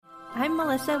I'm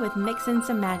Melissa with Mixin'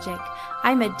 Some Magic.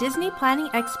 I'm a Disney planning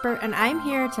expert and I'm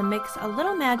here to mix a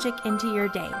little magic into your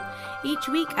day. Each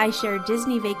week I share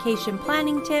Disney vacation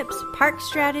planning tips, park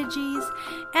strategies,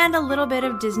 and a little bit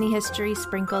of Disney history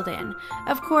sprinkled in.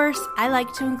 Of course, I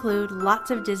like to include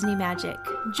lots of Disney magic.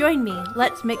 Join me,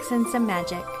 let's mix in some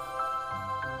magic.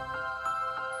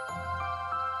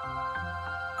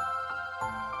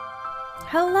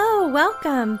 Hello,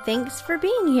 welcome. Thanks for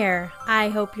being here. I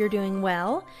hope you're doing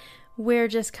well. We're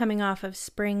just coming off of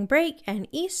spring break and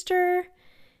Easter,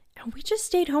 and we just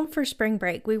stayed home for spring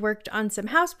break. We worked on some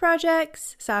house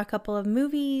projects, saw a couple of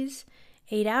movies,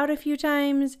 ate out a few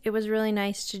times. It was really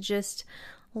nice to just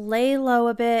lay low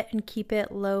a bit and keep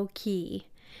it low key.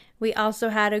 We also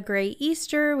had a great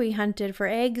Easter. We hunted for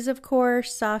eggs, of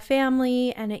course, saw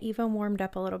family, and it even warmed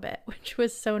up a little bit, which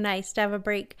was so nice to have a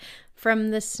break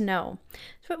from the snow.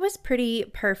 So it was pretty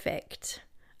perfect.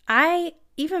 I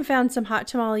even found some hot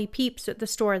tamale peeps at the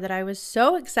store that I was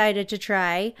so excited to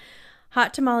try.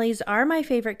 Hot tamales are my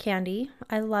favorite candy.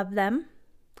 I love them.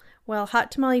 Well, hot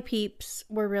tamale peeps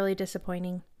were really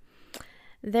disappointing.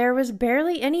 There was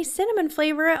barely any cinnamon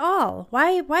flavor at all.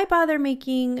 Why bother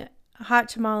making hot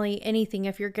tamale anything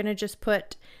if you're going to just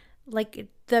put like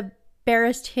the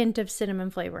barest hint of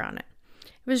cinnamon flavor on it?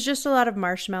 It was just a lot of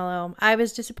marshmallow. I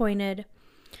was disappointed,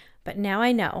 but now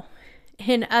I know.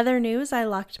 In other news, I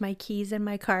locked my keys in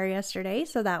my car yesterday,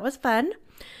 so that was fun.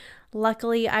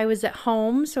 Luckily, I was at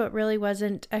home, so it really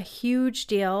wasn't a huge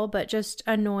deal, but just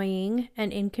annoying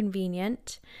and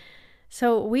inconvenient.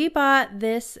 So we bought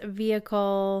this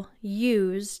vehicle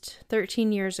used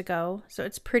 13 years ago, so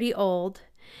it's pretty old.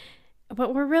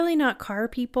 But we're really not car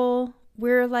people.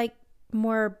 We're like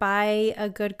more buy a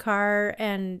good car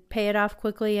and pay it off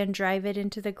quickly and drive it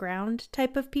into the ground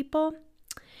type of people.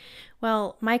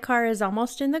 Well, my car is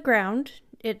almost in the ground.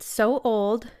 It's so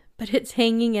old, but it's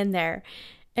hanging in there.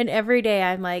 And every day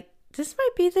I'm like, this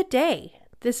might be the day.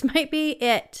 This might be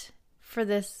it for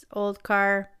this old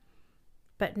car.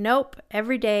 But nope,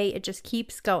 every day it just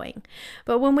keeps going.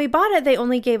 But when we bought it, they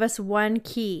only gave us one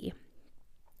key.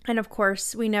 And of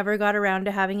course, we never got around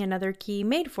to having another key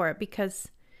made for it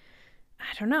because,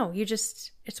 I don't know,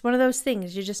 it's one of those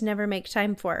things you just never make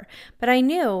time for. But I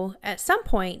knew at some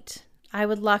point I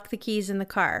would lock the keys in the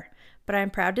car. But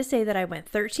I'm proud to say that I went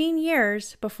 13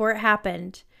 years before it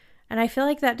happened. And I feel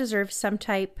like that deserves some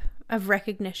type of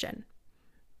recognition.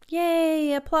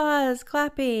 Yay, applause,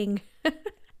 clapping.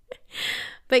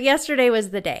 But yesterday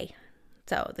was the day.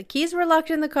 So the keys were locked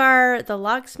in the car. The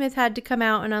locksmith had to come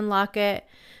out and unlock it.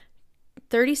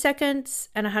 30 seconds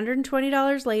and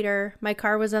 $120 later, my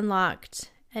car was unlocked.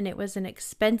 And it was an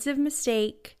expensive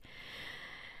mistake.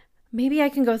 Maybe I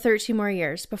can go 13 more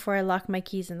years before I lock my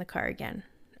keys in the car again.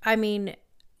 I mean,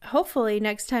 hopefully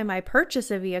next time I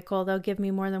purchase a vehicle, they'll give me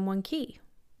more than one key.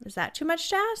 Is that too much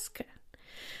to ask?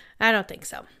 I don't think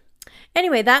so.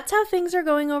 Anyway, that's how things are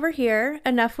going over here.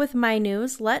 Enough with my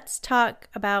news. Let's talk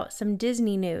about some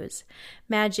Disney news.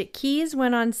 Magic Keys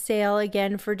went on sale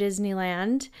again for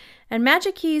Disneyland. And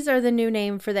Magic Keys are the new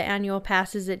name for the annual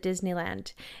passes at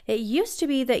Disneyland. It used to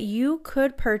be that you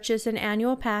could purchase an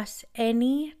annual pass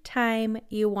any time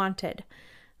you wanted.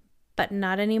 But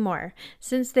not anymore.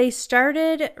 Since they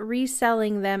started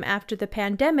reselling them after the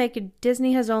pandemic,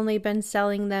 Disney has only been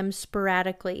selling them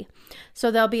sporadically.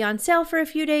 So they'll be on sale for a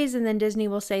few days and then Disney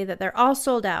will say that they're all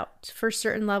sold out for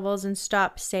certain levels and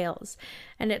stop sales.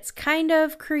 And it's kind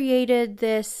of created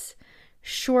this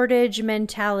shortage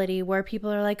mentality where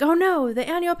people are like, oh no, the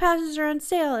annual passes are on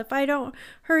sale. If I don't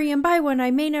hurry and buy one, I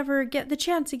may never get the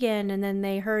chance again. And then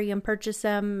they hurry and purchase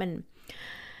them. And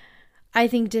I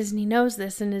think Disney knows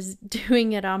this and is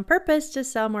doing it on purpose to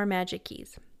sell more Magic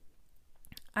Keys.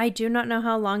 I do not know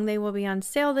how long they will be on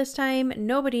sale this time.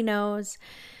 Nobody knows.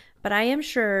 But I am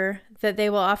sure that they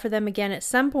will offer them again at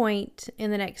some point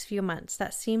in the next few months.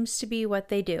 That seems to be what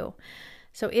they do.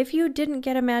 So if you didn't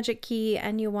get a Magic Key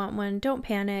and you want one, don't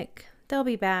panic. They'll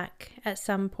be back at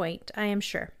some point, I am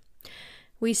sure.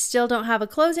 We still don't have a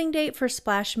closing date for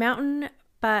Splash Mountain,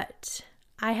 but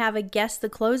I have a Guess the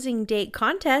Closing Date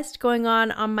contest going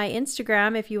on my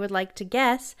Instagram if you would like to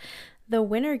guess. The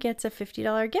winner gets a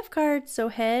 $50 gift card, so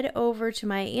head over to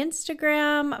my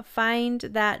Instagram, find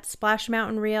that Splash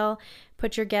Mountain reel,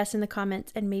 put your guess in the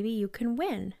comments, and maybe you can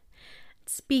win.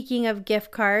 Speaking of gift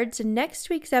cards, next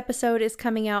week's episode is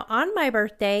coming out on my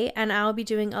birthday, and I'll be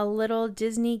doing a little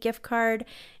Disney gift card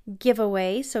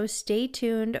giveaway, so stay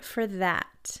tuned for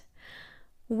that.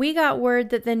 We got word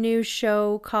that the new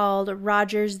show called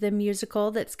Rogers the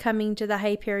Musical that's coming to the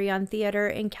Hyperion Theater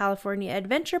in California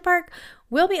Adventure Park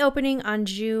will be opening on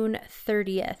June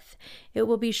 30th. It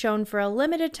will be shown for a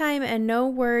limited time and no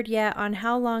word yet on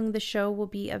how long the show will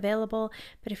be available.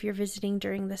 But if you're visiting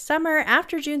during the summer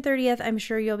after June 30th, I'm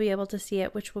sure you'll be able to see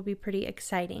it, which will be pretty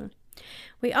exciting.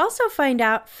 We also found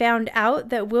out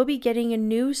that we'll be getting a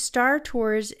new Star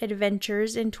Tours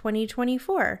adventures in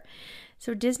 2024.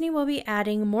 So Disney will be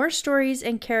adding more stories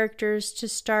and characters to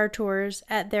Star Tours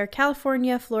at their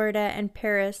California, Florida, and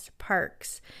Paris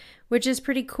parks, which is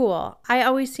pretty cool. I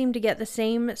always seem to get the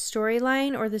same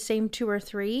storyline or the same 2 or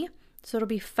 3, so it'll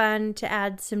be fun to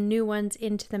add some new ones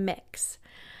into the mix.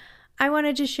 I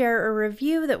wanted to share a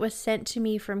review that was sent to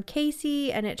me from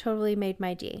Casey, and it totally made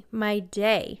my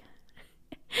day.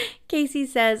 Casey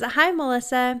says, "Hi,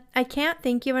 Melissa. I can't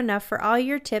thank you enough for all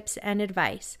your tips and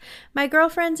advice. My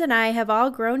girlfriends and I have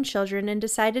all grown children and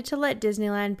decided to let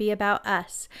Disneyland be about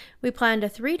us. We planned a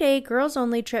 3-day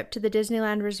girls-only trip to the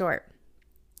Disneyland Resort.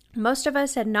 Most of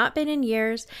us had not been in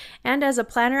years, and as a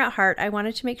planner at heart, I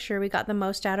wanted to make sure we got the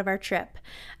most out of our trip.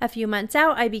 A few months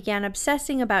out, I began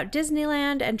obsessing about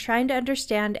Disneyland and trying to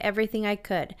understand everything I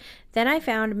could. Then I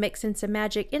found Mix and Some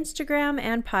Magic Instagram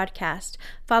and podcast.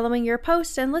 Following your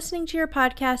posts and listening to your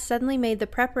podcast suddenly made the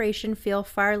preparation feel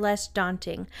far less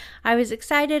daunting. I was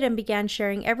excited and began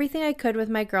sharing everything I could with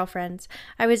my girlfriends.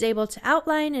 I was able to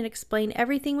outline and explain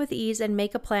everything with ease and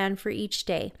make a plan for each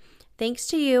day. Thanks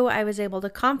to you, I was able to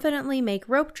confidently make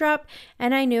rope drop,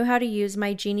 and I knew how to use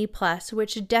my Genie Plus,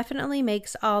 which definitely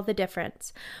makes all the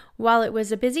difference. While it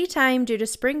was a busy time due to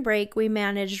spring break, we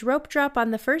managed rope drop on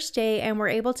the first day and were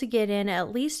able to get in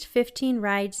at least 15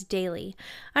 rides daily.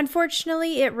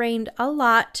 Unfortunately, it rained a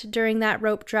lot during that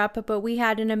rope drop, but we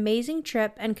had an amazing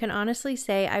trip and can honestly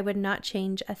say I would not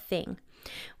change a thing.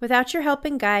 Without your help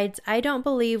and guides, I don't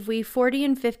believe we 40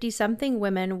 and 50-something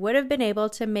women would have been able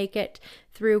to make it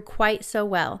through quite so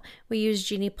well. We used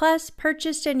Genie Plus,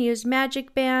 purchased and used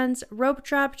magic bands, rope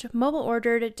dropped, mobile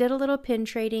ordered, did a little pin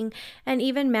trading, and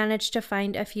even managed to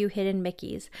find a few hidden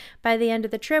Mickeys. By the end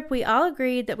of the trip, we all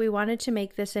agreed that we wanted to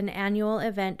make this an annual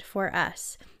event for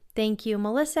us. Thank you,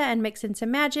 Melissa and Mix and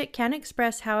Some Magic. Can't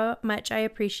express how much I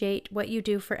appreciate what you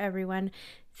do for everyone.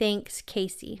 Thanks,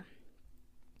 Casey."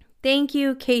 Thank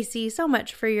you, Casey, so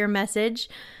much for your message.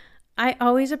 I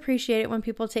always appreciate it when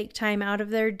people take time out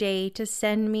of their day to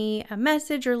send me a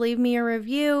message or leave me a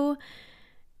review.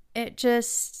 It's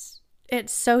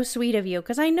so sweet of you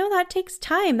because I know that takes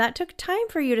time. That took time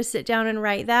for you to sit down and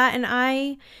write that, and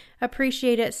I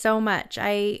appreciate it so much.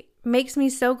 It makes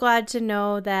me so glad to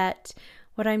know that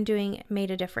what I'm doing made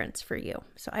a difference for you.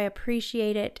 So I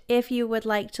appreciate it. If you would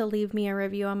like to leave me a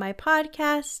review on my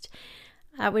podcast,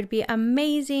 that would be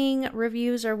amazing.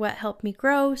 Reviews are what help me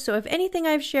grow. So if anything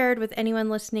I've shared with anyone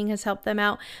listening has helped them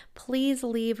out, please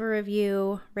leave a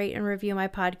review, rate and review my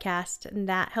podcast, and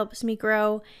that helps me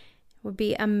grow. It would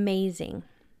be amazing.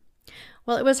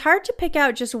 Well, it was hard to pick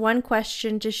out just one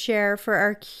question to share for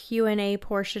our Q&A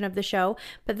portion of the show,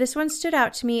 but this one stood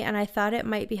out to me and I thought it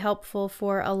might be helpful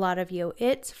for a lot of you.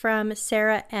 It's from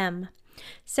Sarah M.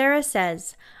 Sarah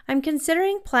says, "I'm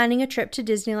considering planning a trip to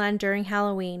Disneyland during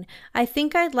Halloween. I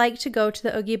think I'd like to go to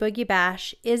the Oogie Boogie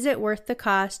Bash. Is it worth the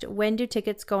cost? When do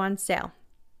tickets go on sale?"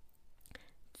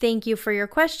 Thank you for your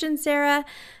question, Sarah.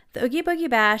 The Oogie Boogie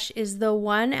Bash is the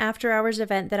one after-hours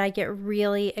event that I get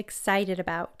really excited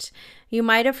about. You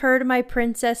might have heard my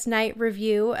Princess Night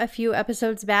review a few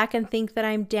episodes back and think that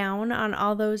I'm down on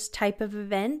all those type of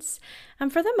events,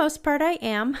 and for the most part I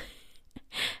am.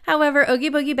 However, Oogie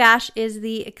Boogie Bash is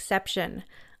the exception.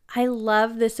 I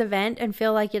love this event and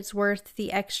feel like it's worth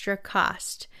the extra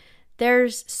cost.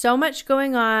 There's so much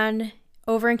going on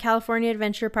over in California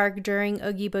Adventure Park during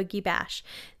Oogie Boogie Bash.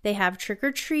 They have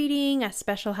trick-or-treating, a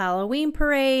special Halloween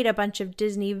parade, a bunch of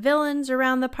Disney villains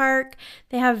around the park.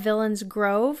 They have Villains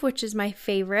Grove, which is my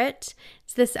favorite.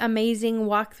 It's this amazing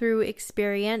walkthrough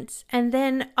experience. And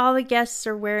then all the guests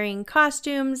are wearing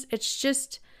costumes. It's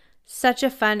just such a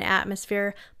fun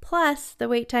atmosphere. Plus, the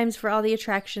wait times for all the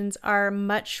attractions are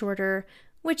much shorter,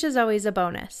 which is always a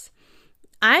bonus.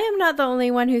 I am not the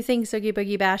only one who thinks Oogie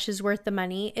Boogie Bash is worth the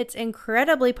money. It's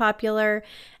incredibly popular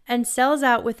and sells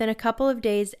out within a couple of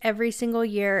days every single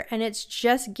year, and it's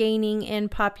just gaining in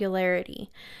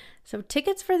popularity. So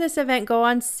tickets for this event go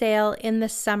on sale in the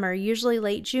summer, usually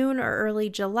late June or early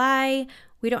July.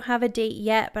 We don't have a date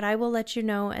yet, but I will let you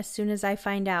know as soon as I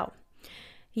find out.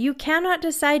 You cannot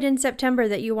decide in September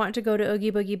that you want to go to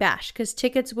Oogie Boogie Bash because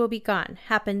tickets will be gone.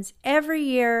 Happens every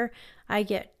year. I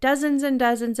get dozens and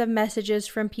dozens of messages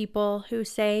from people who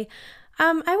say,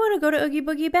 I want to go to Oogie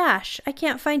Boogie Bash. I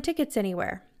can't find tickets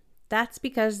anywhere. That's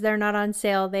because they're not on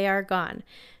sale. They are gone.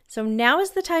 So now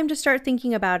is the time to start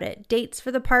thinking about it. Dates for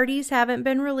the parties haven't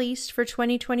been released for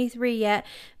 2023 yet,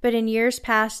 but in years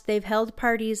past, they've held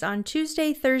parties on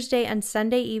Tuesday, Thursday, and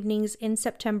Sunday evenings in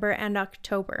September and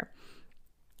October.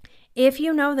 If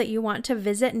you know that you want to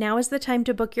visit, now is the time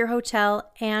to book your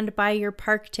hotel and buy your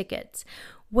park tickets.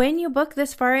 When you book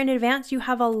this far in advance, you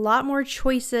have a lot more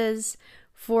choices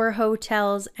for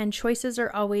hotels, and choices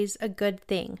are always a good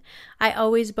thing. I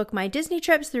always book my Disney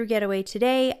trips through Getaway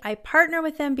Today. I partner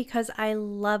with them because I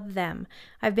love them.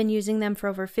 I've been using them for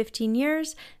over 15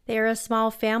 years. They are a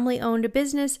small family-owned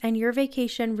business, and your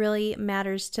vacation really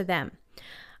matters to them.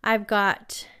 I've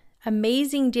got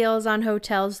amazing deals on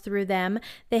hotels through them.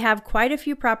 They have quite a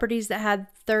few properties that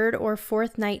had third or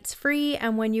fourth nights free,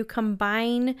 and when you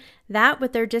combine that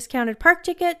with their discounted park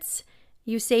tickets,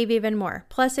 you save even more.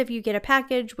 Plus, if you get a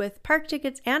package with park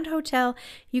tickets and hotel,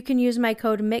 you can use my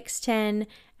code MIX10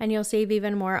 and you'll save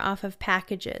even more off of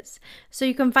packages. So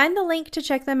you can find the link to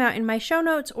check them out in my show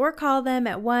notes or call them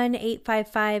at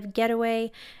 1-855-GETAWAY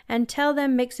and tell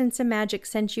them Mix and Some Magic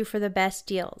sent you for the best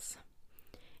deals.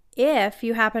 If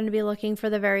you happen to be looking for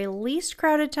the very least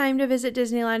crowded time to visit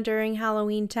Disneyland during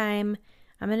Halloween time,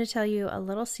 I'm going to tell you a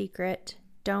little secret.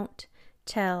 Don't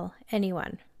tell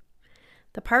anyone.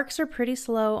 The parks are pretty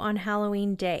slow on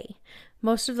Halloween day.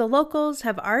 Most of the locals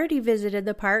have already visited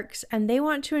the parks and they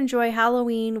want to enjoy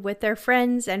Halloween with their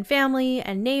friends and family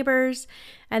and neighbors,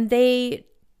 and they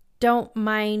don't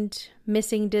mind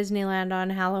missing Disneyland on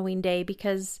Halloween day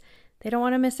because they don't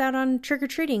want to miss out on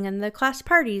trick-or-treating and the class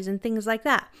parties and things like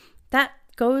that. That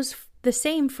goes the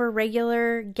same for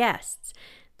regular guests.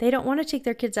 They don't want to take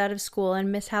their kids out of school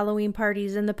and miss Halloween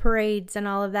parties and the parades and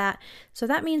all of that. So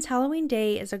that means Halloween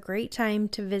day is a great time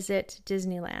to visit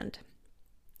Disneyland.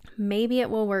 Maybe it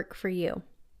will work for you.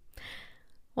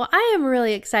 Well, I am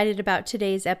really excited about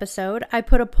today's episode. I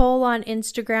put a poll on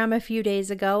Instagram a few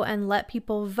days ago and let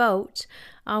people vote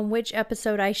on which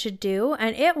episode I should do,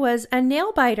 and it was a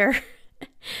nail biter.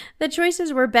 The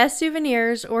choices were best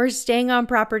souvenirs or staying on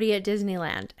property at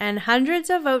Disneyland, and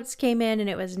hundreds of votes came in and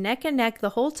it was neck and neck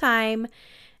the whole time,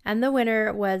 and the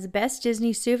winner was best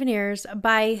Disney souvenirs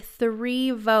by 3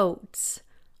 votes.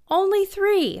 Only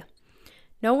 3!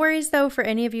 No worries though for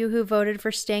any of you who voted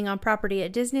for staying on property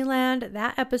at Disneyland.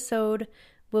 That episode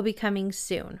will be coming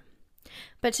soon.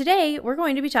 But today we're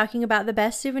going to be talking about the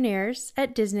best souvenirs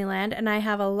at Disneyland, and I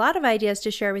have a lot of ideas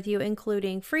to share with you,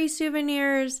 including free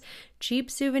souvenirs, cheap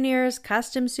souvenirs,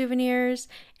 custom souvenirs,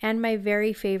 and my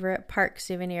very favorite park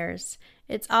souvenirs.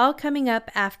 It's all coming up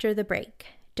after the break.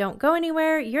 Don't go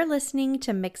anywhere. You're listening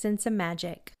to Mix and Some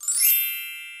Magic.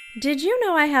 Did you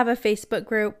know I have a Facebook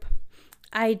group?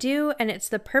 I do, and it's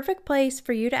the perfect place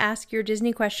for you to ask your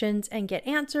Disney questions and get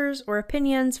answers or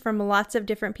opinions from lots of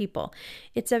different people.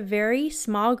 It's a very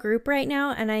small group right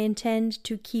now, and I intend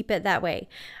to keep it that way.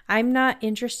 I'm not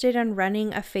interested in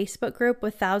running a Facebook group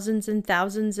with thousands and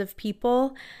thousands of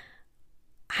people.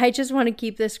 I just want to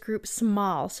keep this group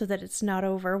small so that it's not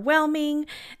overwhelming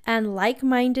and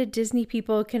like-minded Disney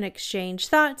people can exchange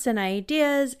thoughts and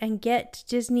ideas and get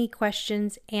Disney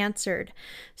questions answered.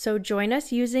 So join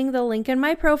us using the link in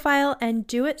my profile and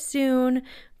do it soon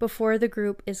before the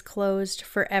group is closed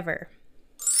forever.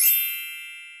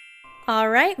 All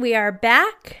right, we are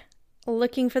back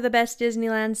looking for the best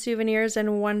Disneyland souvenirs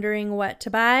and wondering what to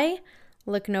buy.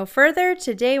 Look no further.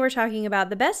 Today we're talking about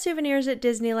the best souvenirs at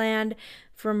Disneyland.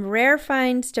 From rare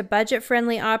finds to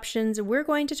budget-friendly options, we're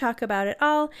going to talk about it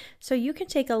all so you can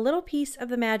take a little piece of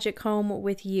the magic home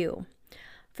with you.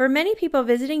 For many people,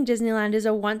 visiting Disneyland is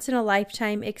a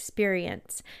once-in-a-lifetime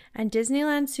experience, and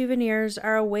Disneyland souvenirs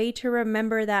are a way to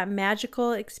remember that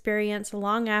magical experience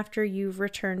long after you've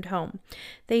returned home.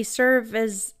 They serve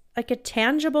as like a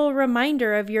tangible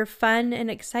reminder of your fun and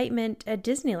excitement at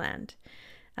Disneyland.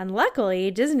 And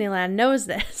luckily, Disneyland knows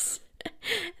this.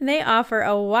 And they offer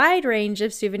a wide range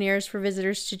of souvenirs for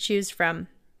visitors to choose from.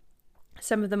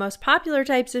 Some of the most popular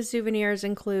types of souvenirs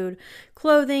include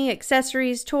clothing,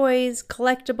 accessories, toys,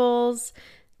 collectibles.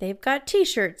 They've got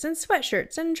t-shirts and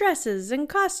sweatshirts and dresses and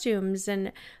costumes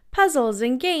and puzzles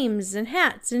and games and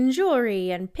hats and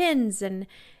jewelry and pins. And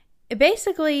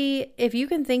basically, if you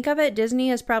can think of it, Disney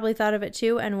has probably thought of it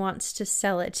too and wants to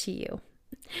sell it to you.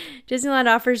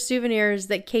 Disneyland offers souvenirs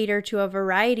that cater to a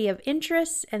variety of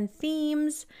interests and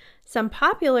themes. Some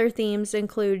popular themes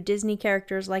include Disney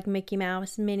characters like Mickey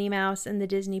Mouse, Minnie Mouse, and the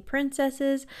Disney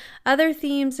princesses. Other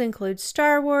themes include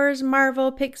Star Wars, Marvel,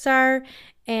 Pixar,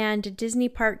 and Disney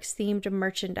Parks themed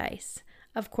merchandise.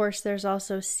 Of course, there's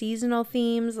also seasonal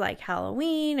themes like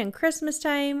Halloween and Christmas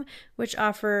time, which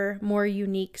offer more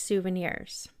unique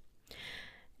souvenirs.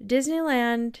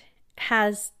 Disneyland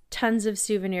has tons of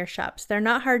souvenir shops. They're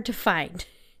not hard to find.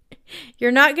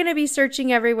 You're not going to be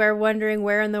searching everywhere wondering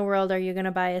where in the world are you going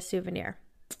to buy a souvenir.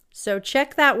 So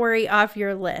check that worry off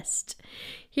your list.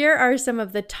 Here are some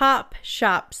of the top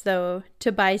shops, though,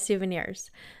 to buy souvenirs.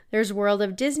 There's World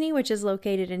of Disney, which is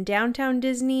located in downtown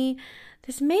Disney.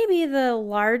 This may be the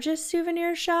largest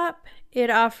souvenir shop. It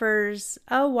offers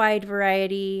a wide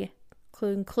variety,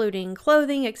 including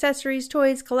clothing, accessories,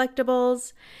 toys,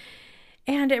 collectibles,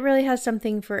 and it really has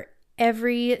something for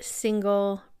every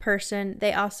single person.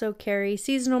 They also carry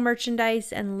seasonal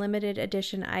merchandise and limited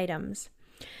edition items.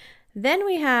 Then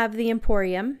we have the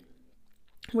Emporium,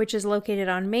 which is located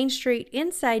on Main Street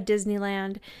inside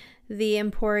Disneyland. The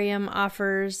Emporium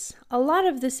offers a lot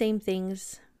of the same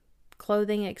things: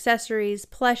 clothing, accessories,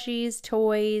 plushies,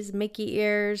 toys, Mickey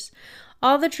ears,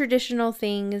 all the traditional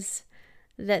things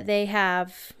that they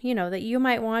have, that you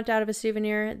might want out of a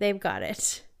souvenir. They've got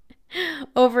it.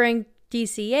 Over in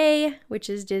DCA, which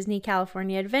is Disney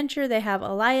California Adventure, they have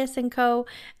Elias & Co.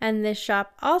 And this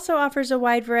shop also offers a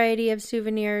wide variety of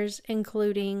souvenirs,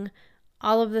 including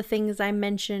all of the things I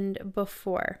mentioned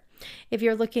before. If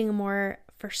you're looking more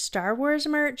for Star Wars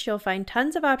merch, you'll find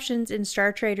tons of options in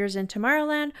Star Traders in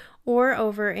Tomorrowland or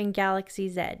over in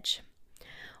Galaxy's Edge.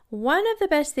 One of the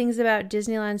best things about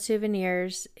Disneyland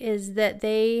Souvenirs is that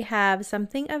they have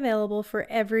something available for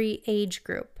every age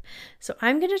group. So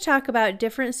I'm going to talk about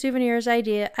different souvenirs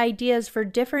ideas for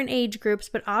different age groups,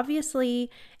 but obviously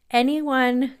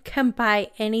anyone can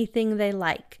buy anything they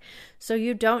like. So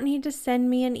you don't need to send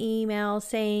me an email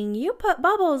saying, you put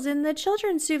bubbles in the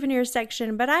children's souvenir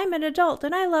section, but I'm an adult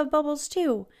and I love bubbles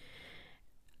too.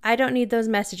 I don't need those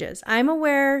messages. I'm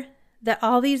aware that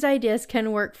all these ideas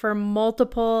can work for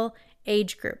multiple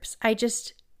age groups. I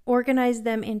just organize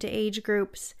them into age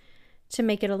groups to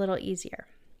make it a little easier.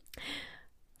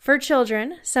 For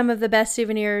children, some of the best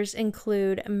souvenirs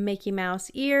include Mickey Mouse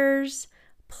ears,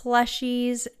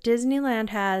 plushies. Disneyland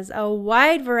has a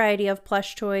wide variety of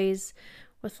plush toys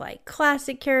with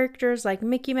classic characters like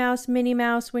Mickey Mouse, Minnie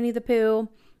Mouse, Winnie the Pooh.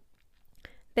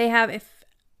 They have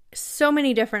so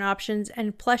many different options,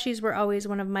 and plushies were always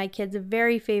one of my kids'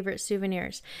 very favorite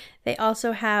souvenirs. They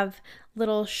also have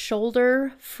little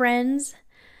shoulder friends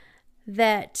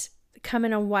that come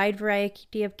in a wide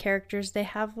variety of characters. They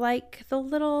have the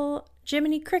little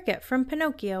Jiminy Cricket from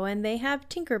Pinocchio, and they have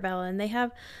Tinkerbell, and they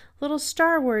have little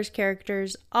Star Wars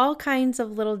characters, all kinds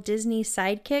of little Disney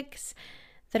sidekicks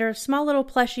that are small little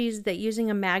plushies that using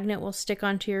a magnet will stick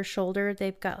onto your shoulder.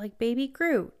 They've got Baby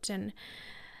Groot, and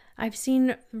I've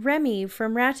seen Remy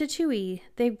from Ratatouille.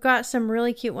 They've got some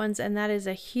really cute ones, and that is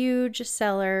a huge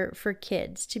seller for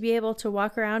kids. To be able to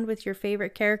walk around with your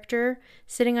favorite character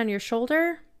sitting on your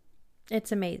shoulder,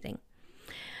 it's amazing.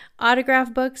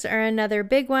 Autograph books are another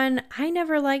big one. I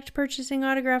never liked purchasing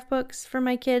autograph books for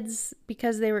my kids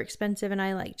because they were expensive, and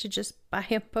I like to just buy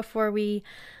them before we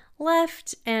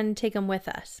left and take them with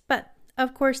us. But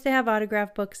of course, they have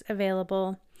autograph books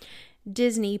available.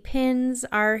 Disney pins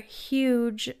are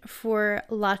huge for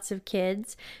lots of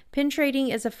kids. Pin trading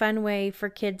is a fun way for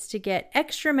kids to get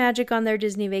extra magic on their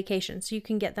Disney vacation. So you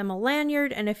can get them a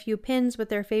lanyard and a few pins with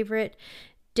their favorite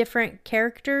different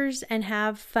characters and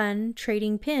have fun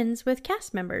trading pins with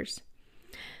cast members.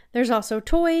 There's also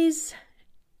toys.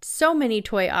 So many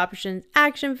toy options: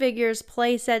 action figures,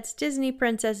 play sets, Disney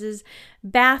princesses,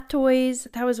 bath toys.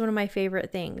 That was one of my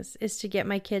favorite things, is to get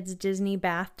my kids Disney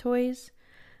bath toys.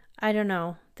 I don't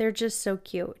know. They're just so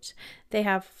cute. They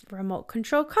have remote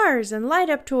control cars and light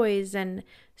up toys and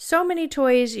so many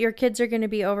toys. Your kids are going to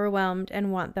be overwhelmed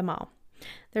and want them all.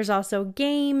 There's also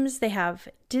games. They have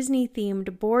Disney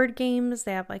themed board games.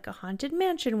 They have a Haunted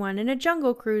Mansion one and a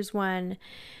Jungle Cruise one.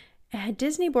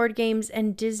 Disney board games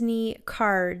and Disney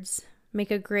cards make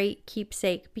a great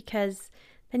keepsake because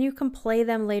then you can play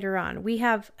them later on. We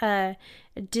have a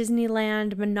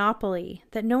Disneyland Monopoly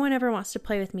that no one ever wants to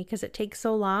play with me because it takes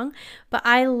so long, but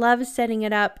I love setting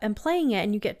it up and playing it,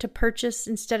 and you get to purchase,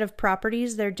 instead of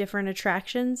properties, they're different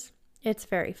attractions. It's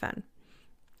very fun.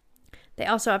 They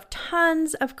also have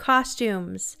tons of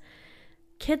costumes.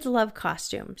 Kids love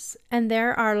costumes, and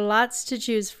there are lots to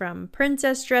choose from.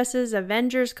 Princess dresses,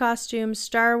 Avengers costumes,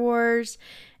 Star Wars,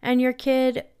 and your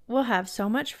kid will have so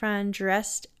much fun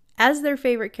dressed as their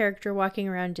favorite character walking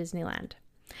around Disneyland.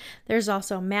 There's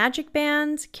also magic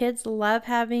bands. Kids love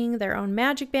having their own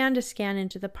magic band to scan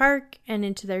into the park and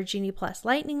into their Genie Plus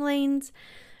lightning lanes.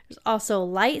 There's also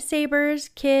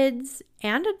lightsabers. Kids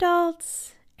and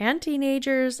adults and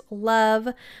teenagers love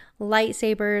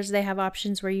lightsabers. They have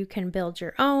options where you can build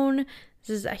your own. This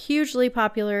is a hugely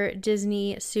popular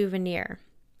Disney souvenir.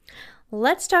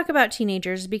 Let's talk about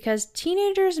teenagers because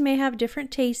teenagers may have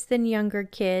different tastes than younger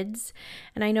kids.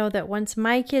 And I know that once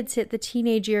my kids hit the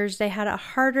teenage years, they had a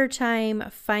harder time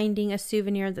finding a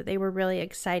souvenir that they were really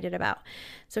excited about.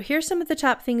 So here's some of the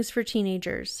top things for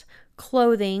teenagers.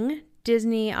 Clothing.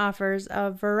 Disney offers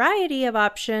a variety of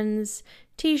options: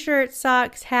 t-shirts,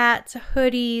 socks, hats,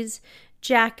 hoodies,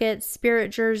 jackets, spirit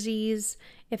jerseys.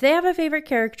 If they have a favorite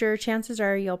character, chances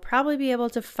are you'll probably be able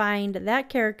to find that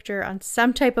character on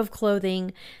some type of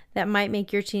clothing that might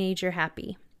make your teenager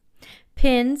happy.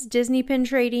 Pins, Disney pin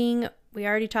trading. We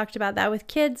already talked about that with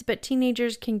kids, but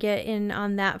teenagers can get in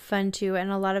on that fun too,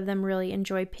 and a lot of them really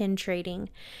enjoy pin trading.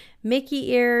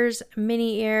 Mickey ears,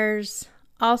 Minnie ears,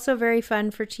 also very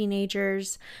fun for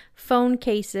teenagers. Phone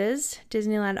cases.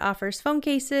 Disneyland offers phone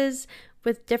cases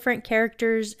with different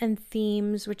characters and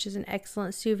themes, which is an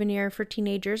excellent souvenir for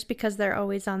teenagers because they're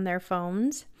always on their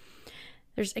phones.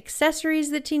 There's accessories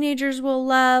that teenagers will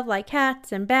love, like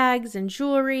hats and bags and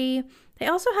jewelry. They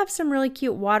also have some really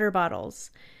cute water bottles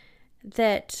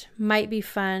that might be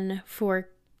fun for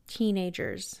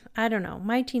teenagers. I don't know.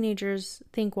 My teenagers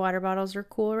think water bottles are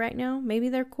cool right now. Maybe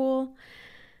they're cool.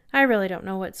 I really don't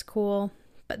know what's cool,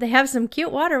 but they have some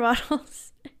cute water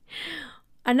bottles.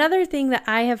 Another thing that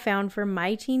I have found for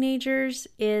my teenagers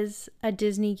is a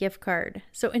Disney gift card.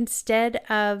 So instead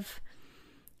of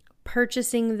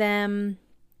purchasing them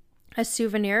a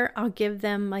souvenir, I'll give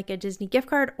them like a Disney gift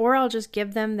card, or I'll just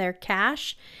give them their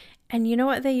cash. And you know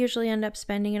what they usually end up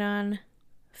spending it on?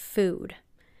 Food.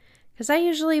 Because I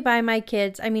usually buy my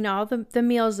kids, all the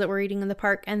meals that we're eating in the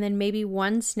park, and then maybe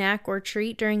one snack or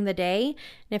treat during the day.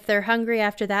 And if they're hungry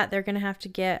after that, they're going to have to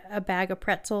get a bag of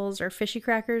pretzels or fishy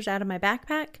crackers out of my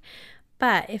backpack.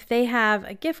 But if they have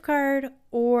a gift card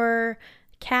or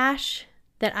cash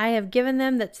that I have given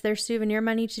them, that's their souvenir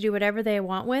money to do whatever they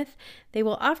want with, they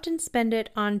will often spend it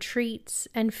on treats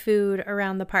and food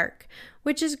around the park,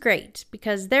 which is great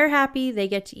because they're happy. They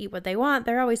get to eat what they want.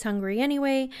 They're always hungry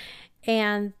anyway.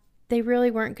 And they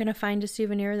really weren't going to find a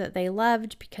souvenir that they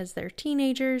loved because they're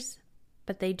teenagers,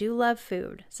 but they do love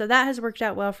food. So that has worked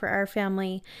out well for our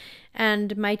family.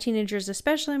 And my teenagers,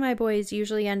 especially my boys,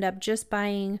 usually end up just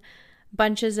buying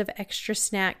bunches of extra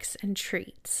snacks and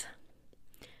treats.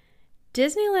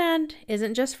 Disneyland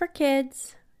isn't just for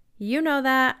kids. You know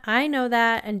that, I know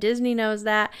that, and Disney knows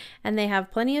that, and they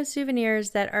have plenty of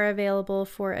souvenirs that are available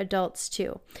for adults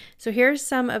too. So here's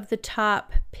some of the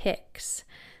top picks.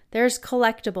 There's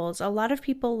collectibles. A lot of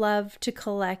people love to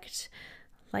collect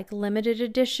like limited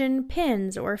edition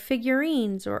pins or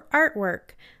figurines or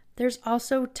artwork. There's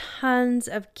also tons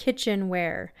of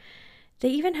kitchenware. They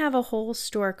even have a whole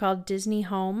store called Disney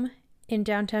Home in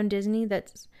downtown Disney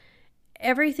that's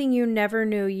everything you never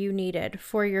knew you needed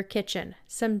for your kitchen.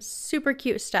 Some super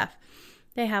cute stuff.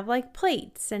 They have like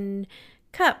plates and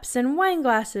cups and wine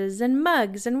glasses and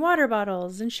mugs and water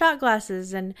bottles and shot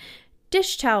glasses and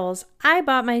dish towels. I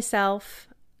bought myself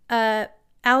a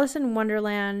Alice in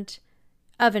Wonderland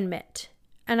oven mitt,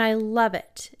 and I love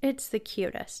it. It's the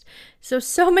cutest.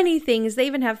 So many things. They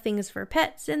even have things for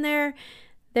pets in there.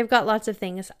 They've got lots of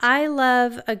things. I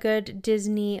love a good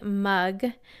Disney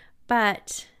mug,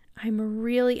 but it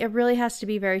really has to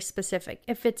be very specific.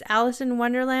 If it's Alice in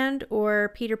Wonderland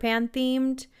or Peter Pan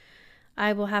themed,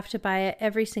 I will have to buy it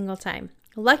every single time.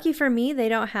 Lucky for me, they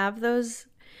don't have those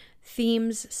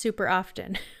themes super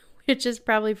often, which is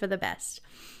probably for the best.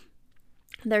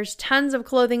 There's tons of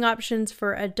clothing options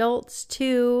for adults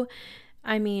too.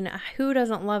 Who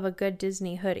doesn't love a good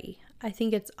Disney hoodie? I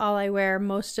think it's all I wear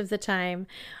most of the time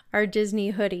are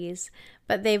Disney hoodies,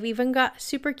 but they've even got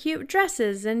super cute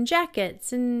dresses and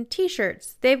jackets and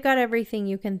t-shirts. They've got everything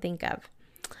you can think of.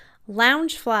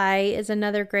 Loungefly is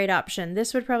another great option.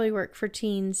 This would probably work for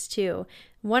teens too.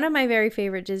 One of my very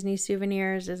favorite Disney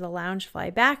souvenirs is a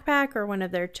Loungefly backpack or one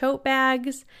of their tote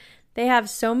bags. They have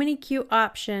so many cute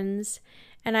options,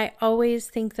 and I always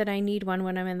think that I need one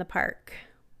when I'm in the park.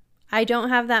 I don't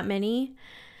have that many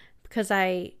because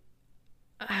I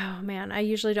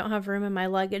usually don't have room in my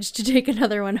luggage to take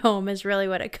another one home is really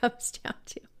what it comes down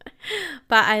to.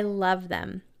 But I love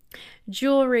them.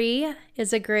 Jewelry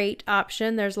is a great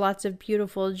option. There's lots of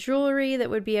beautiful jewelry that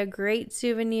would be a great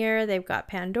souvenir. They've got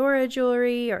Pandora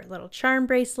jewelry or little charm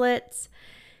bracelets.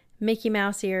 Mickey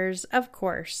Mouse ears, of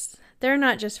course. They're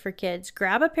not just for kids.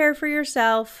 Grab a pair for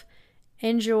yourself.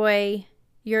 Enjoy.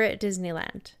 You're at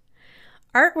Disneyland.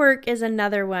 Artwork is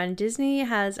another one. Disney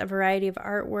has a variety of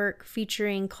artwork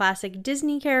featuring classic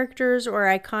Disney characters or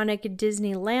iconic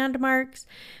Disney landmarks,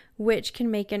 which can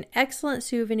make an excellent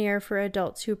souvenir for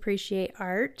adults who appreciate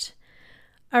art.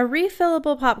 A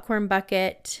refillable popcorn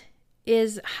bucket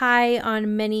is high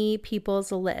on many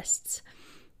people's lists.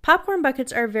 Popcorn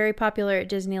buckets are very popular at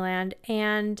Disneyland,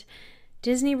 and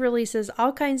Disney releases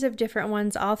all kinds of different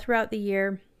ones all throughout the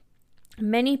year.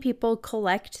 Many people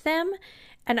collect them,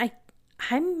 and I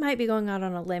might be going out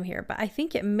on a limb here, but I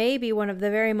think it may be one of the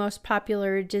very most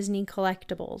popular Disney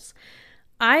collectibles.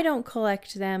 I don't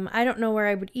collect them. I don't know where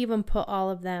I would even put all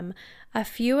of them. A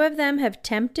few of them have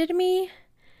tempted me,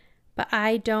 but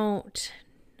I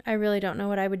really don't know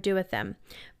what I would do with them.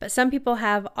 But some people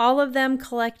have all of them,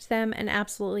 collect them, and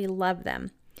absolutely love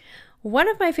them. One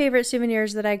of my favorite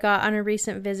souvenirs that I got on a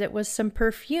recent visit was some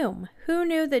perfume. Who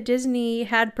knew that Disney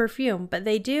had perfume? But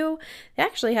they do. They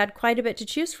actually had quite a bit to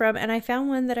choose from, and I found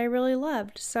one that I really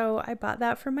loved, so I bought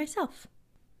that for myself.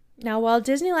 Now, while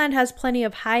Disneyland has plenty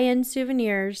of high-end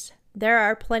souvenirs, there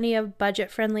are plenty of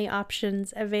budget-friendly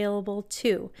options available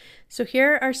too. So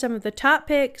here are some of the top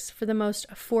picks for the most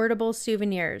affordable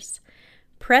souvenirs.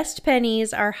 Pressed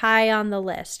pennies are high on the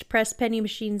list. Pressed penny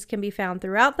machines can be found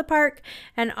throughout the park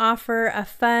and offer a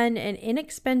fun and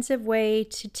inexpensive way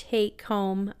to take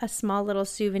home a small little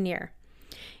souvenir.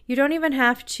 You don't even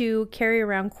have to carry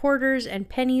around quarters and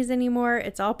pennies anymore.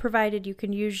 It's all provided. You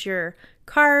can use your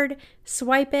card,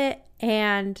 swipe it,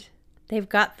 and they've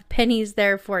got the pennies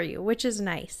there for you, which is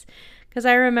nice. Because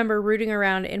I remember rooting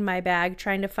around in my bag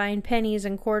trying to find pennies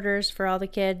and quarters for all the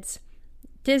kids.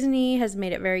 Disney has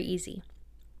made it very easy.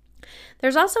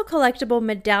 There's also collectible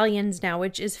medallions now,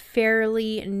 which is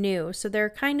fairly new. So they're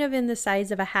kind of in the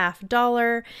size of a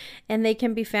 $50, and they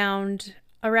can be found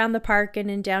around the park and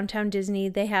in downtown Disney.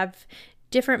 They have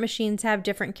different machines, have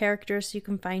different characters, so you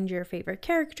can find your favorite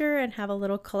character and have a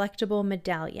little collectible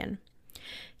medallion.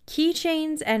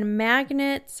 Keychains and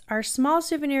magnets are small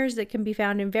souvenirs that can be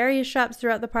found in various shops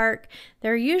throughout the park.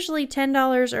 They're usually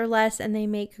 $10 or less, and they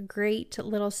make great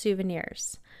little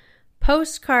souvenirs.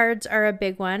 Postcards are a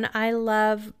big one. I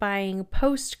love buying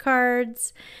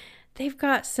postcards. They've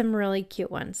got some really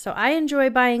cute ones. So I enjoy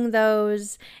buying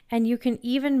those, and you can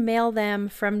even mail them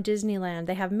from Disneyland.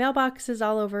 They have mailboxes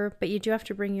all over, but you do have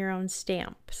to bring your own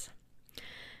stamps.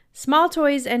 Small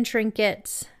toys and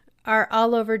trinkets are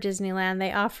all over Disneyland.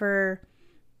 They offer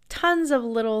tons of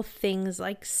little things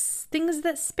like things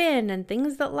that spin and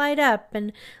things that light up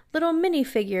and little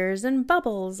minifigures and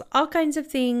bubbles, all kinds of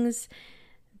things.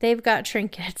 They've got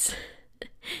trinkets.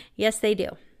 Yes, they do.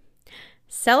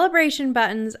 Celebration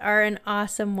buttons are an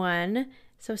awesome one.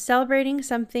 So celebrating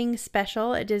something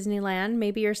special at Disneyland,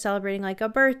 maybe you're celebrating like a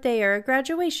birthday or a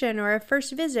graduation or a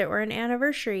first visit or an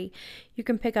anniversary, you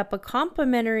can pick up a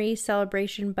complimentary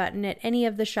celebration button at any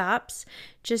of the shops.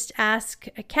 Just ask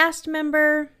a cast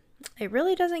member. It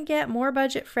really doesn't get more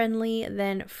budget friendly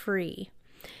than free.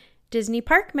 Disney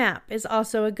Park Map is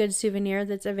also a good souvenir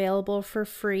that's available for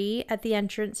free at the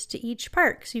entrance to each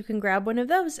park. So you can grab one of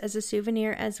those as a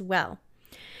souvenir as well.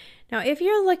 Now, if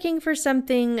you're looking for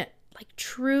something like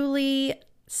truly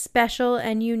special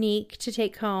and unique to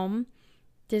take home,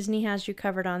 Disney has you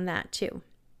covered on that too.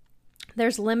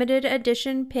 There's limited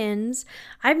edition pins.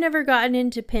 I've never gotten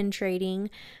into pin trading,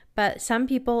 but some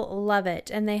people love it,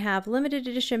 and they have limited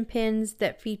edition pins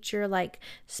that feature like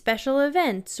special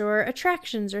events or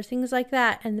attractions or things like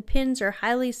that, and the pins are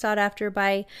highly sought after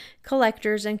by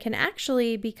collectors and can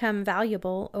actually become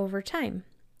valuable over time.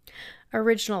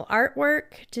 Original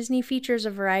artwork. Disney features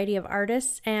a variety of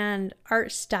artists and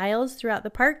art styles throughout the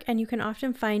park, and you can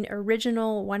often find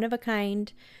original,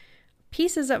 one-of-a-kind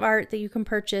pieces of art that you can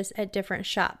purchase at different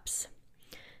shops.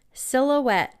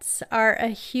 Silhouettes are a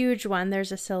huge one.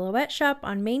 There's a silhouette shop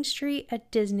on Main Street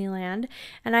at Disneyland,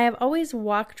 and I have always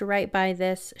walked right by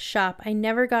this shop. I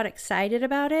never got excited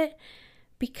about it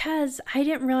because I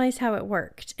didn't realize how it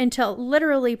worked until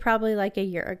literally probably like a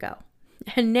year ago.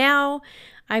 And now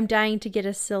I'm dying to get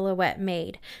a silhouette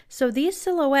made. So these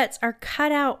silhouettes are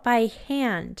cut out by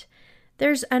hand.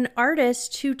 There's an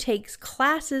artist who takes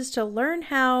classes to learn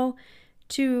how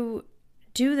to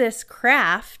do this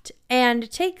craft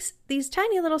and takes these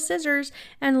tiny little scissors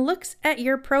and looks at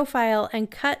your profile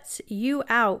and cuts you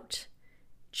out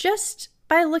just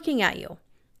by looking at you.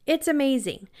 It's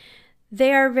amazing.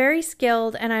 They are very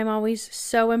skilled, and I'm always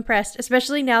so impressed,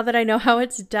 especially now that I know how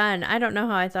it's done. I don't know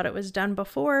how I thought it was done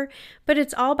before, but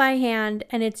it's all by hand,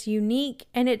 and it's unique,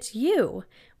 and it's you,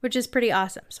 which is pretty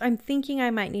awesome. So I'm thinking I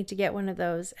might need to get one of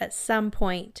those at some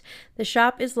point. The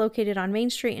shop is located on Main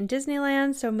Street in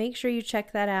Disneyland, so make sure you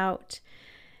check that out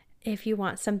if you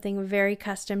want something very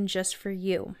custom just for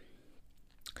you.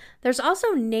 There's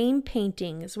also name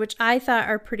paintings, which I thought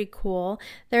are pretty cool.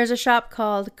 There's a shop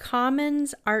called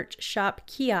Commons Art Shop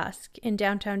Kiosk in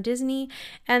downtown Disney,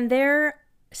 and their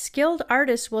skilled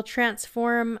artists will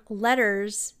transform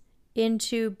letters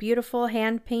into beautiful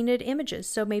hand-painted images.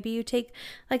 So maybe you take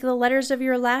like the letters of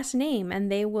your last name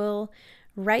and they will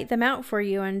write them out for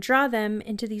you and draw them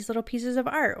into these little pieces of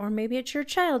art. Or maybe it's your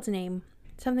child's name,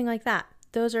 something like that.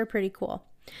 Those are pretty cool.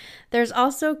 There's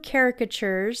also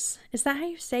caricatures. Is that how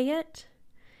you say it?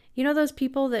 You know those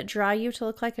people that draw you to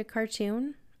look like a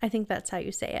cartoon? I think that's how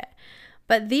you say it.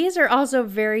 But these are also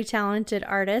very talented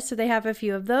artists. So they have a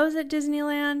few of those at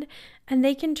Disneyland, and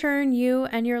they can turn you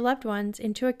and your loved ones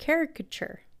into a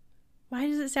caricature. Why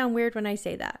does it sound weird when I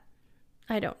say that?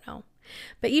 I don't know.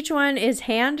 But each one is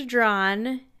hand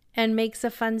drawn and makes a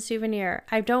fun souvenir.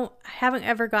 I haven't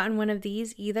ever gotten one of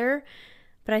these either,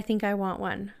 but I think I want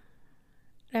one.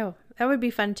 Oh, that would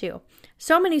be fun too.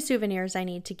 So many souvenirs I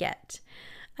need to get.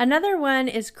 Another one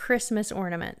is Christmas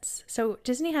ornaments. So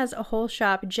Disney has a whole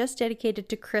shop just dedicated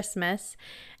to Christmas,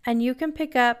 and you can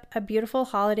pick up a beautiful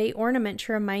holiday ornament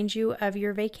to remind you of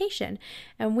your vacation.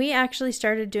 And we actually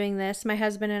started doing this, my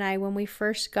husband and I, when we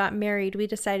first got married. We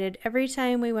decided every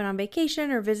time we went on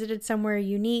vacation or visited somewhere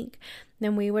unique,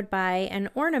 then we would buy an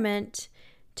ornament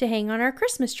to hang on our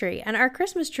Christmas tree. And our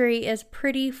Christmas tree is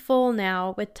pretty full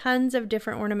now with tons of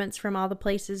different ornaments from all the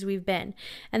places we've been.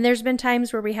 And there's been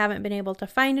times where we haven't been able to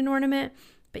find an ornament,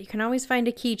 but you can always find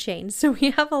a keychain. So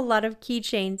we have a lot of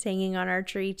keychains hanging on our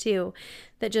tree too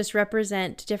that just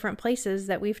represent different places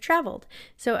that we've traveled.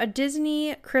 So a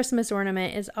Disney Christmas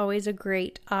ornament is always a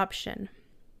great option.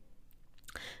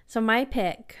 So my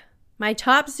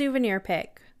top souvenir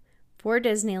pick for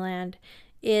Disneyland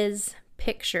is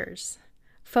pictures.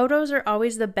 Photos are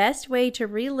always the best way to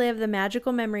relive the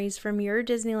magical memories from your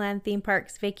Disneyland theme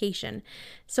park's vacation.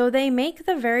 So they make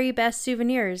the very best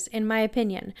souvenirs, in my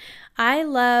opinion. I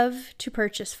love to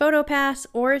purchase PhotoPass,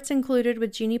 or it's included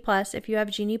with Genie Plus if you have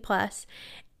Genie Plus,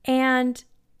 and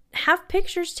have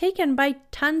pictures taken by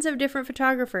tons of different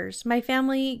photographers. My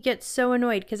family gets so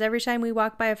annoyed because every time we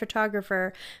walk by a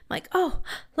photographer, I'm like, oh,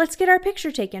 let's get our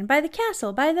picture taken by the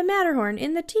castle, by the Matterhorn,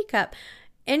 in the teacup.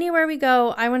 Anywhere we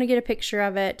go, I want to get a picture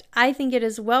of it. I think it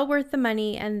is well worth the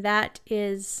money, and that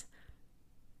is,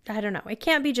 I don't know, it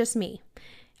can't be just me.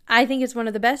 I think it's one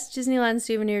of the best Disneyland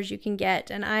souvenirs you can get,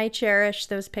 and I cherish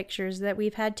those pictures that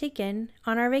we've had taken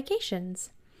on our vacations.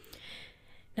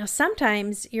 Now,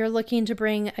 sometimes you're looking to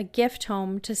bring a gift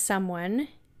home to someone.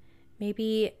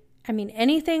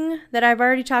 Anything that I've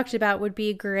already talked about would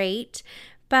be great,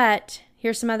 but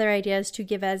here's some other ideas to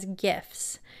give as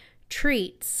gifts.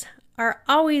 Treats are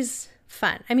always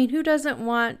fun. Who doesn't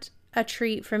want a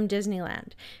treat from Disneyland?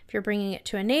 If you're bringing it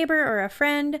to a neighbor or a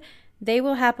friend, they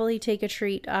will happily take a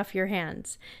treat off your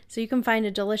hands. So you can find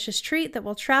a delicious treat that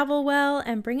will travel well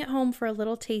and bring it home for a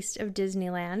little taste of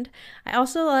Disneyland. I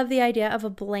also love the idea of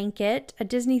a blanket. A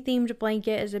Disney-themed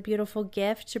blanket is a beautiful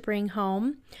gift to bring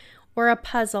home. Or a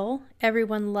puzzle.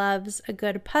 Everyone loves a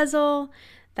good puzzle.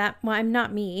 I'm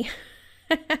not me.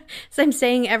 So I'm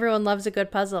saying everyone loves a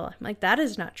good puzzle. I'm like, that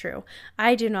is not true.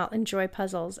 I do not enjoy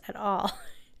puzzles at all.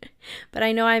 But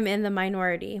I know I'm in the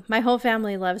minority. My whole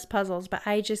family loves puzzles, but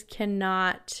I just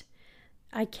cannot.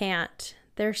 I can't.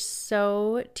 They're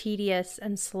so tedious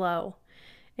and slow.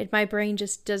 My brain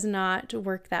just does not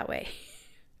work that way.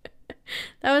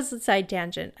 That was a side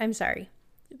tangent. I'm sorry.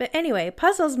 But anyway,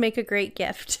 puzzles make a great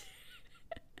gift.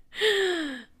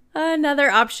 Another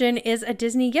option is a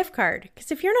Disney gift card. Because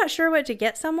if you're not sure what to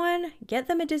get someone, get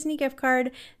them a Disney gift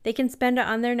card. They can spend it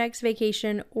on their next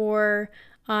vacation or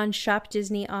on Shop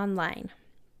Disney online.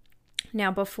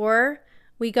 Now, before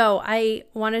we go, I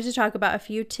wanted to talk about a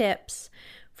few tips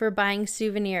for buying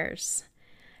souvenirs.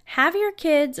 Have your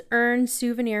kids earn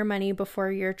souvenir money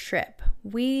before your trip.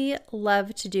 We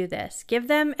love to do this. Give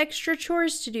them extra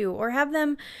chores to do, or have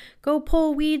them go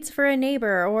pull weeds for a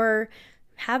neighbor, or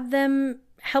have them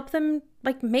help them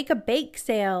make a bake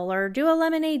sale or do a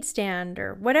lemonade stand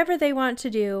or whatever they want to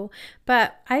do.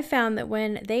 But I found that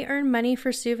when they earn money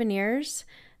for souvenirs,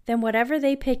 then whatever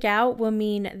they pick out will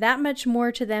mean that much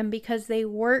more to them because they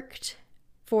worked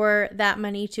for that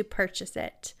money to purchase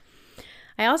it.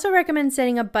 I also recommend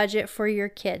setting a budget for your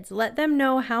kids. Let them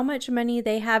know how much money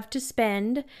they have to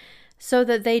spend so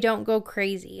that they don't go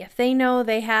crazy. If they know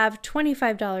they have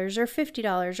 $25 or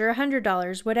 $50 or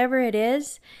 $100, whatever it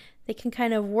is, they can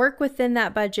kind of work within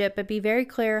that budget, but be very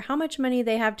clear how much money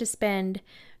they have to spend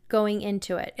going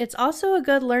into it. It's also a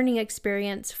good learning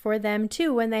experience for them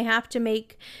too when they have to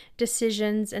make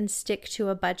decisions and stick to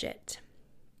a budget.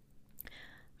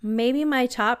 Maybe my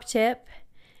top tip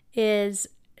is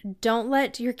don't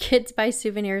let your kids buy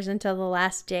souvenirs until the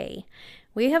last day.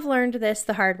 We have learned this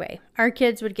the hard way. Our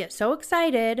kids would get so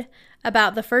excited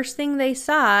about the first thing they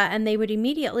saw and they would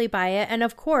immediately buy it. And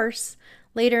of course,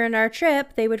 later in our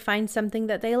trip, they would find something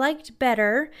that they liked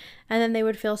better, and then they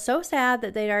would feel so sad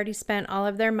that they'd already spent all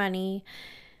of their money,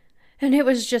 and it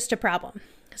was just a problem.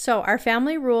 So our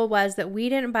family rule was that we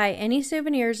didn't buy any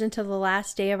souvenirs until the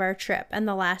last day of our trip. And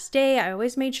the last day, I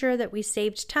always made sure that we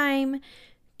saved time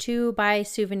to buy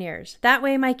souvenirs. That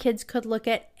way my kids could look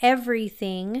at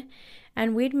everything,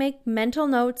 and we'd make mental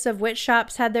notes of which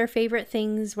shops had their favorite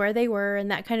things, where they were,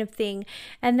 and that kind of thing.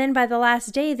 And then by the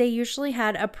last day, they usually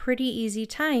had a pretty easy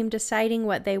time deciding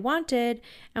what they wanted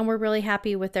and were really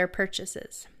happy with their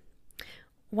purchases.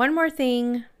 One more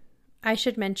thing I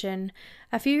should mention.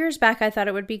 A few years back, I thought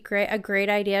it would be a great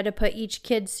idea to put each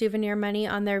kid's souvenir money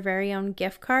on their very own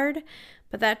gift card,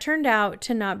 but that turned out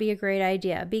to not be a great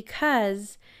idea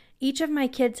because each of my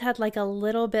kids had like a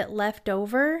little bit left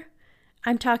over.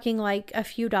 I'm talking like a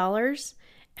few dollars.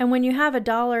 And when you have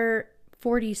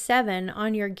 $1.47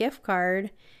 on your gift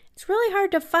card, it's really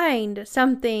hard to find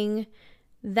something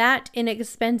that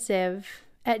inexpensive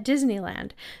at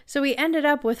Disneyland. So we ended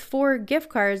up with 4 gift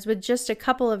cards with just a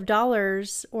couple of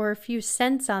dollars or a few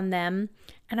cents on them.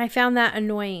 And I found that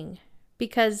annoying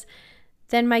because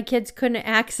then my kids couldn't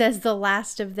access the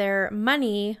last of their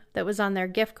money that was on their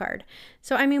gift card.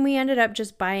 So, we ended up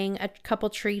just buying a couple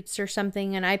treats or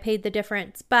something and I paid the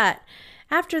difference. But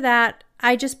after that,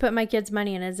 I just put my kids'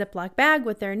 money in a Ziploc bag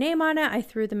with their name on it. I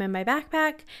threw them in my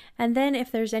backpack. And then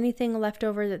if there's anything left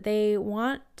over that they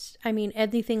want,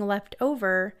 anything left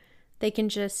over, they can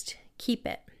just keep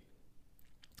it.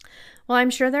 Well,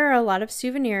 I'm sure there are a lot of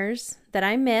souvenirs that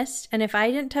I missed. And if I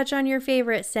didn't touch on your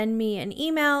favorite, send me an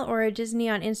email or a Disney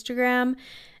on Instagram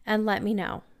and let me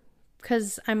know,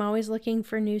 because I'm always looking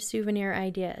for new souvenir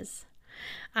ideas.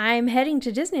 I'm heading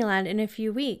to Disneyland in a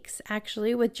few weeks,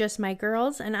 actually, with just my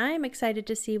girls, and I'm excited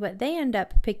to see what they end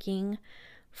up picking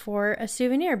for a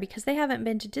souvenir because they haven't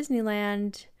been to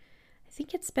Disneyland. I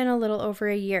think it's been a little over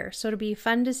a year, so it'll be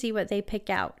fun to see what they pick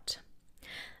out.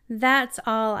 That's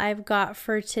all I've got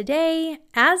for today.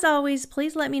 As always,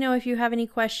 please let me know if you have any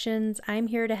questions. I'm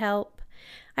here to help.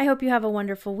 I hope you have a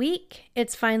wonderful week.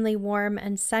 It's finally warm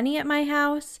and sunny at my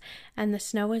house, and the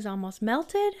snow is almost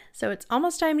melted, so it's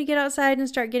almost time to get outside and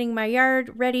start getting my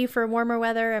yard ready for warmer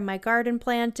weather and my garden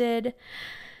planted.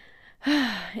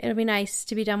 It'll be nice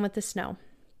to be done with the snow.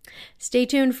 Stay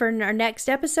tuned for our next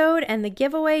episode and the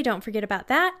giveaway. Don't forget about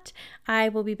that. I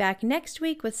will be back next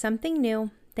week with something new.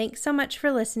 Thanks so much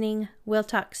for listening. We'll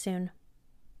talk soon.